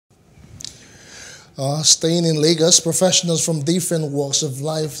Staying in Lagos, professionals from different walks of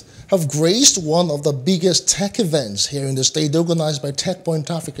life have graced one of the biggest tech events here in the state, organized by Techpoint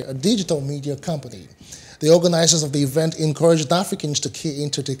Africa, a digital media company. The organizers of the event encouraged Africans to key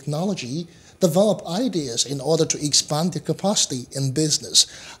into technology, develop ideas in order to expand their capacity in business.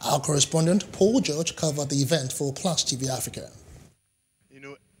 Our correspondent, Paul George, covered the event for Plus TV Africa.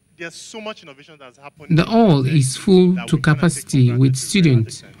 There's so much innovation that's happening. The hall is full to capacity with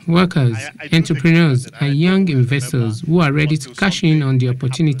students, workers, entrepreneurs, and young investors who are ready to cash in on the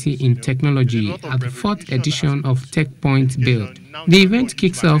opportunity in technology at the 4th edition of Techpoint Build. The event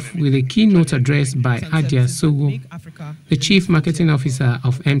kicks off with a keynote address by Adia Sogo, the Chief Marketing Officer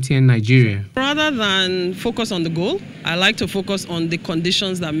of MTN Nigeria. Rather than focus on the goal, I like to focus on the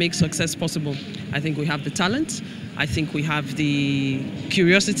conditions that make success possible. I think we have the talent. I think we have the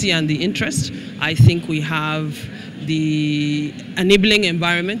curiosity and the interest. I think we have the enabling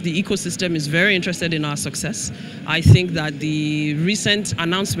environment. The ecosystem is very interested in our success. I think that the recent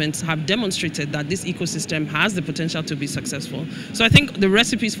announcements have demonstrated that this ecosystem has the potential to be successful. So I think the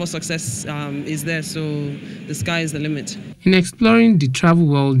recipes for success is there, so the sky is the limit. In exploring the travel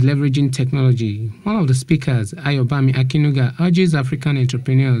world leveraging technology, one of the speakers, Ayobami Akinuga, urges African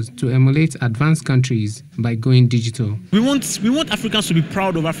entrepreneurs to emulate advanced countries by going digital. We want Africans to be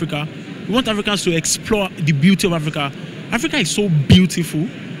proud of Africa. We want Africans to explore the beauty of Africa. Africa is so beautiful,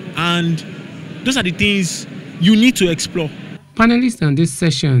 and those are the things you need to explore. Panelists on this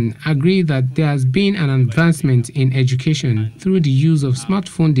session agree that there has been an advancement in education through the use of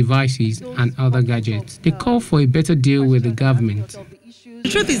smartphone devices and other gadgets. They call for a better deal with the government. The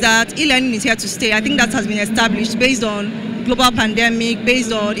truth is that e-learning is here to stay. I think that has been established based on global pandemic,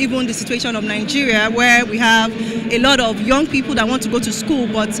 based on even the situation of Nigeria, where we have a lot of young people that want to go to school,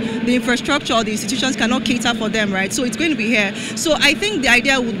 but the infrastructure or the institutions cannot cater for them, right? So it's going to be here. So I think the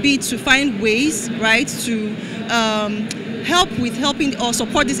idea would be to find ways, right, to helping or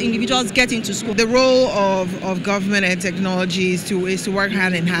support these individuals get into school. The role of government and technology is to work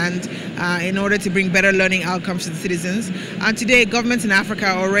hand in hand in order to bring better learning outcomes to the citizens. And today, governments in Africa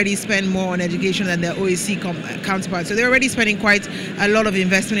already spend more on education than their OAC counterparts. So they're already spending quite a lot of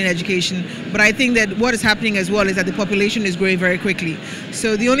investment in education. But I think that what is happening as well is that the population is growing very quickly.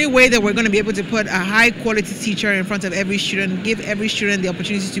 So the only way that we're going to be able to put a high quality teacher in front of every student, give every student the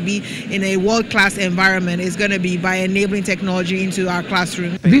opportunity to be in a world-class environment, is going to be by enabling technology into our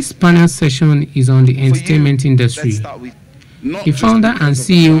classroom. This panel session is on the entertainment industry. The founder and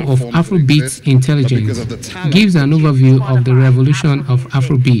CEO of Afrobeat Intelligence gives an overview of the revolution of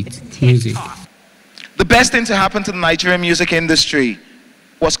Afrobeat music. The best thing to happen to the Nigerian music industry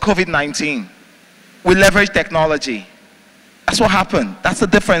was COVID-19. We leveraged technology. That's what happened. That's the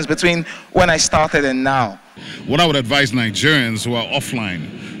difference between when I started and now. What I would advise Nigerians who are offline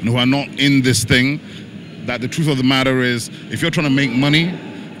and who are not in this thing, that the truth of the matter is, if you're trying to make money,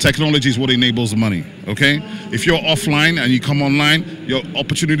 technology is what enables money, okay? If you're offline and you come online, your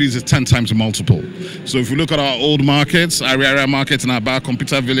opportunities is 10 times multiple. So if you look at our old markets, area markets in Aba,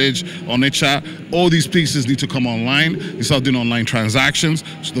 Computer Village, Onitsha, all these pieces need to come online. We start doing online transactions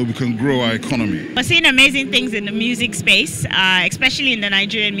so that we can grow our economy. We're seeing amazing things in the music space, especially in the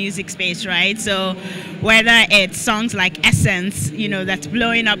Nigerian music space, right? So whether it's songs like Essence, you know, that's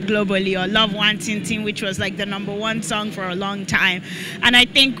blowing up globally, or Love One Tintin, which was like the #1 song for a long time. And I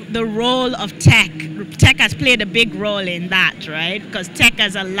think the role of tech has played a big role in that, right? Because tech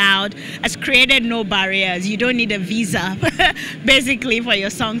has created no barriers. You don't need a visa, basically, for your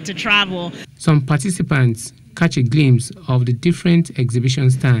song to travel. Some participants catch a glimpse of the different exhibition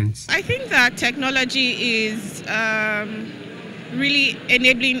stands. I think that technology is really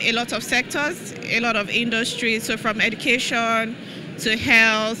enabling a lot of sectors, a lot of industries, so from education to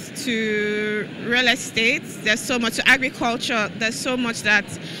health, to real estate, there's so much, to agriculture, there's so much that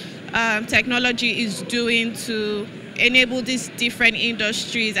technology is doing to enable these different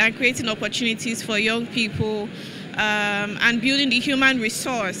industries and creating opportunities for young people and building the human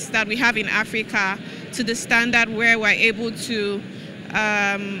resource that we have in Africa to the standard where we're able to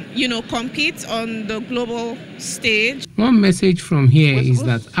compete on the global stage. One message from here is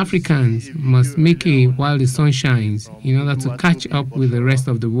that Africans must make hay while the sun shines in order to catch up with the rest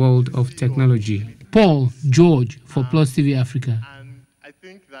of the world of technology. Paul George for Plus TV Africa. And I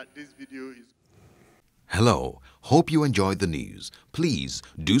think that this video is... Hello, hope you enjoyed the news. Please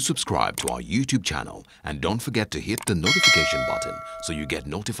do subscribe to our YouTube channel and don't forget to hit the notification button so you get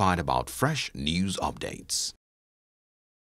notified about fresh news updates.